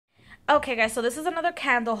Okay, guys, so this is another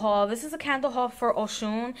candle haul. This is a candle haul for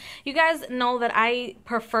Oshun. You guys know that I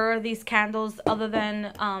prefer these candles other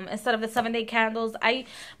than, instead of the 7-day candles. I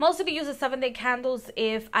mostly use the 7-day candles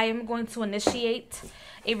if I am going to initiate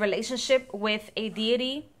a relationship with a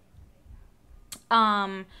deity.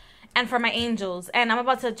 And for my angels. And I'm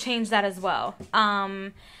about to change that as well.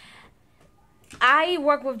 I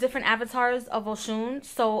work with different avatars of Oshun,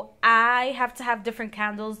 so I have to have different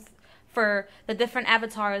candles for the different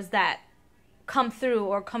avatars that come through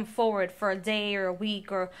or come forward for a day or a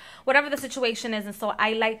week or whatever the situation is. And so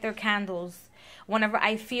I light their candles whenever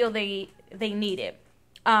I feel they need it.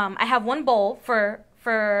 I have one bowl for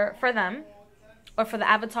them, or for the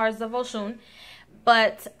avatars of Oshun,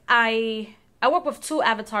 but I work with 2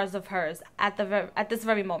 avatars of hers at this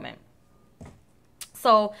very moment.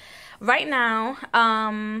 So right now,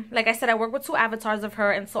 like I said, I work with 2 avatars of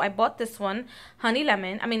her, and so I bought this one, honey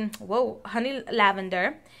lavender,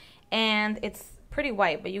 and it's pretty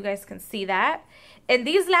white, but you guys can see that. And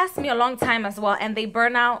these last me a long time as well, and they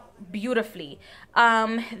burn out beautifully.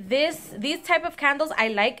 These type of candles I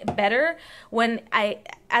like better when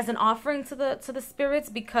as an offering to the spirits,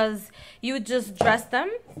 because you just dress them,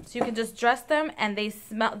 so you can just dress them, and they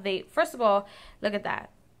smell. First of all, look at that.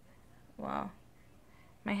 Wow.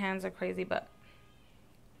 My hands are crazy, but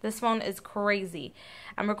this phone is crazy.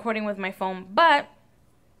 I'm recording with my phone, but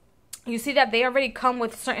you see that they already come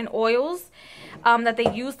with certain oils that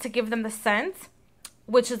they use to give them the scent,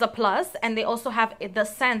 which is a plus. And they also have the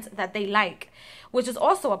scent that they like, which is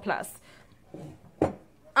also a plus.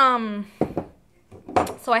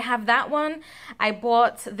 So I have that one. I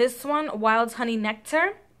bought this one, Wild Honey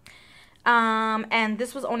Nectar. And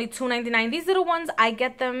this was only $2.99. These little ones, I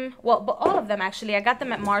get them, well, but all of them actually, I got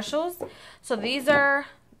them at Marshall's. So these are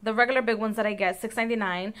the regular big ones that I get,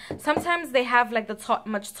 $6.99. Sometimes they have like the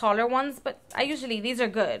much taller ones, but these are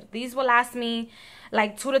good. These will last me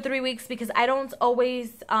like 2 to 3 weeks, because I don't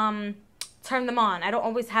always turn them on. I don't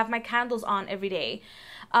always have my candles on every day.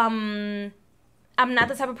 I'm not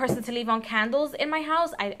the type of person to leave on candles in my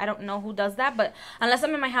house. I don't know who does that, but unless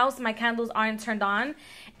I'm in my house, my candles aren't turned on,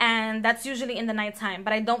 and that's usually in the nighttime.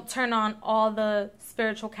 But I don't turn on all the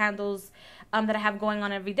spiritual candles that I have going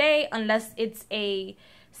on every day, unless it's a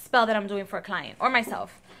spell that I'm doing for a client or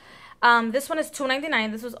myself. This one is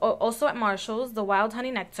 $2.99. This was also at Marshall's, the Wild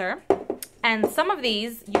Honey Nectar. And some of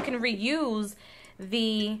these, you can reuse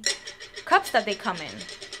the cups that they come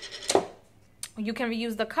in. You can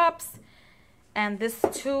reuse the cups. And this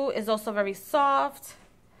too is also very soft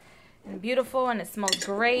and beautiful, and it smells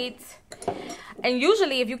great. And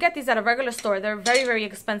usually if you get these at a regular store, they're very, very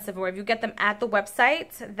expensive. Or if you get them at the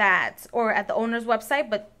website or at the owner's website,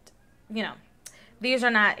 but you know, these are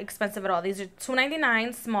not expensive at all. These are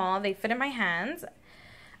 $2.99, small. They fit in my hands.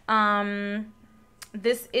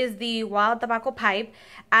 This is the Wild Tobacco Pipe.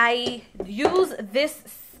 I use this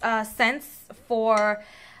scent for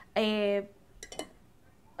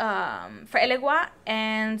Elegua,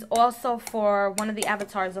 and also for one of the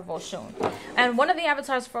avatars of Oshun. And one of the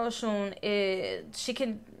avatars for Oshun is, she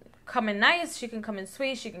can come in nice, she can come in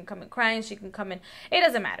sweet, she can come in crying, she can come in, it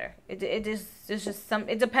doesn't matter.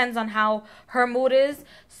 It depends on how her mood is.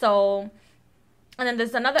 So, and then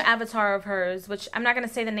there's another avatar of hers, which I'm not going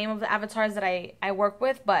to say the name of the avatars that I work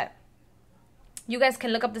with, but you guys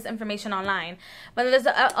can look up this information online. But there's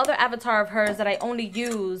other avatar of hers that I only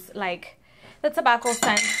use like the tobacco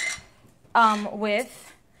scent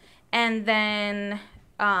with, and then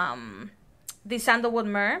the sandalwood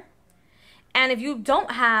myrrh. And if you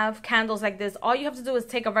don't have candles like this, all you have to do is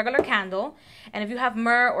take a regular candle, and if you have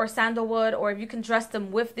myrrh or sandalwood, or if you can dress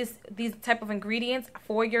them with these type of ingredients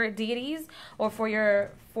for your deities or for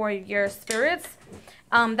your spirits,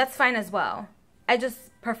 that's fine as well. I just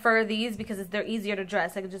prefer these because they're easier to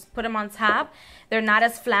dress. I can just put them on top. They're not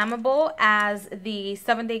as flammable as the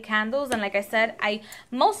 7-day candles. And like I said, I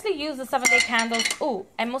mostly use the 7-day candles.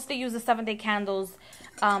 I mostly use the 7-day candles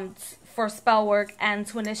for spell work and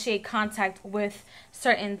to initiate contact with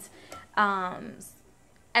certain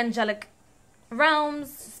angelic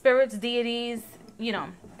realms, spirits, deities, you know,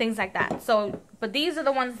 things like that. So, but these are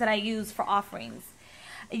the ones that I use for offerings.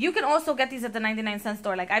 You can also get these at the 99-cent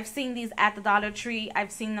store. Like, I've seen these at the Dollar Tree.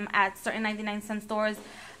 I've seen them at certain 99-cent stores.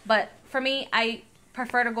 But for me, I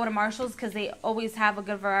prefer to go to Marshall's because they always have a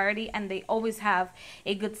good variety and they always have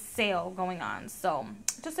a good sale going on. So,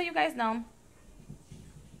 just so you guys know,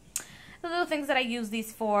 the little things that I use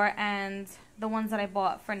these for and the ones that I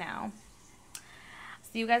bought for now.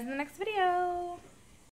 See you guys in the next video.